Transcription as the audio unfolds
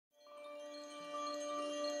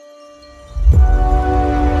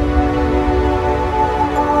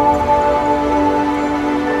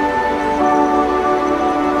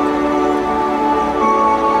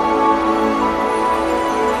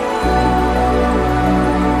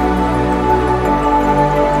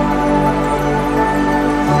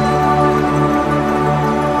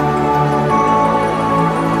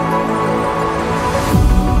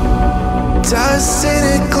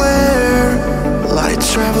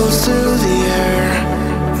travels through the air.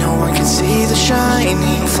 No one can see the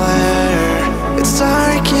shining flare. It's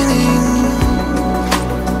darkening,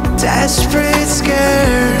 desperate,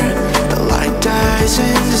 scared. The light dies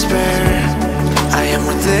in despair. I am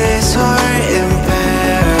with this heart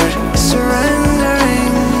impaired,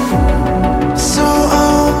 surrendering. So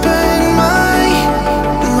open my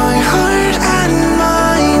heart and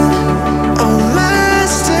mind. Oh,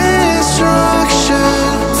 mass destruction,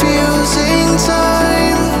 fusing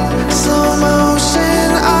time. Slow motion,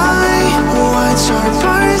 I watch our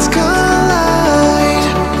parts collide.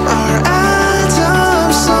 Our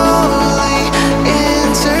atoms slowly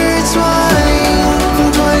intertwine.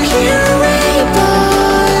 But here we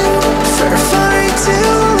bond for far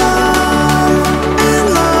too long. And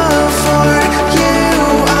love for you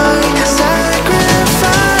I sacrifice.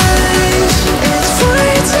 It's far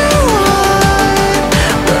too hard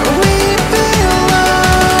where we belong.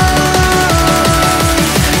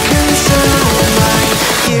 Consumed by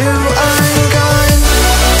you, I'm gone.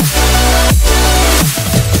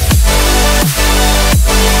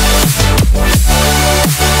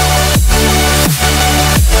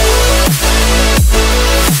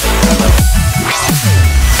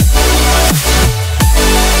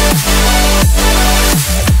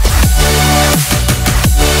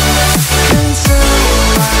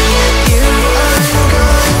 Consumed by you, I'm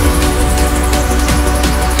gone.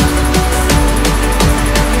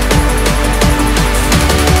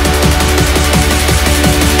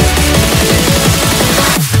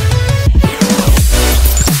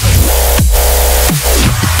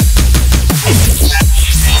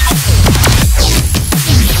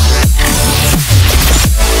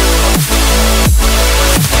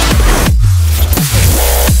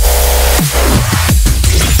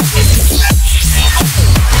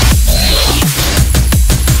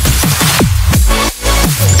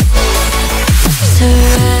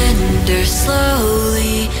 Surrender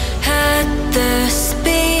slowly at the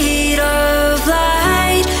speed of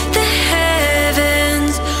light. The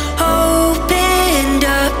heavens opened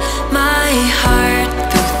up, my heart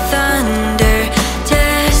through thunder.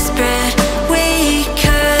 Desperate, we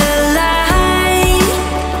collide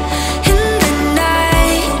in the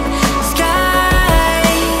night sky.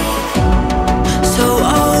 So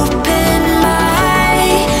open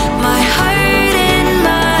my heart and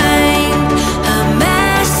mind. A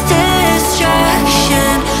mass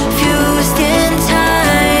destruction fused in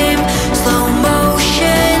time. Slow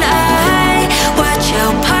motion, I watch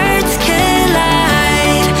how parts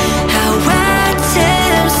collide. How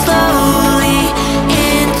atoms slowly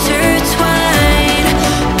intertwine.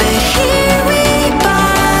 But here we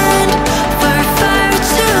bond for far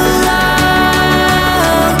too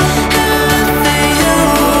long. And for you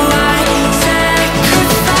I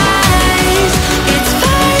sacrifice. It's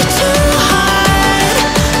far too hard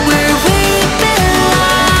where we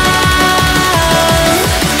belong.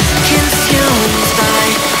 Consumed by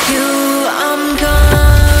you, I'm gone.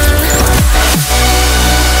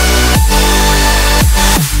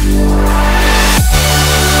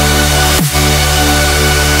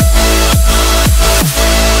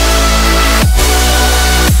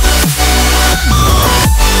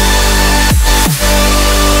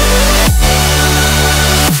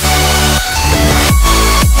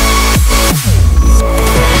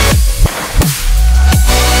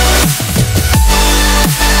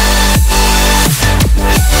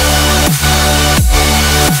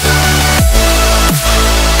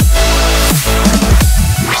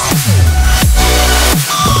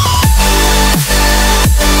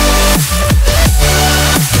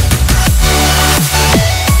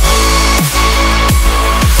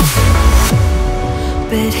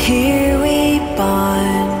 But here we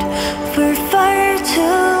bond for far too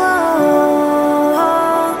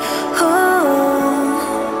long.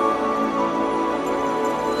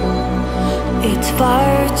 It's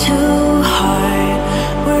far too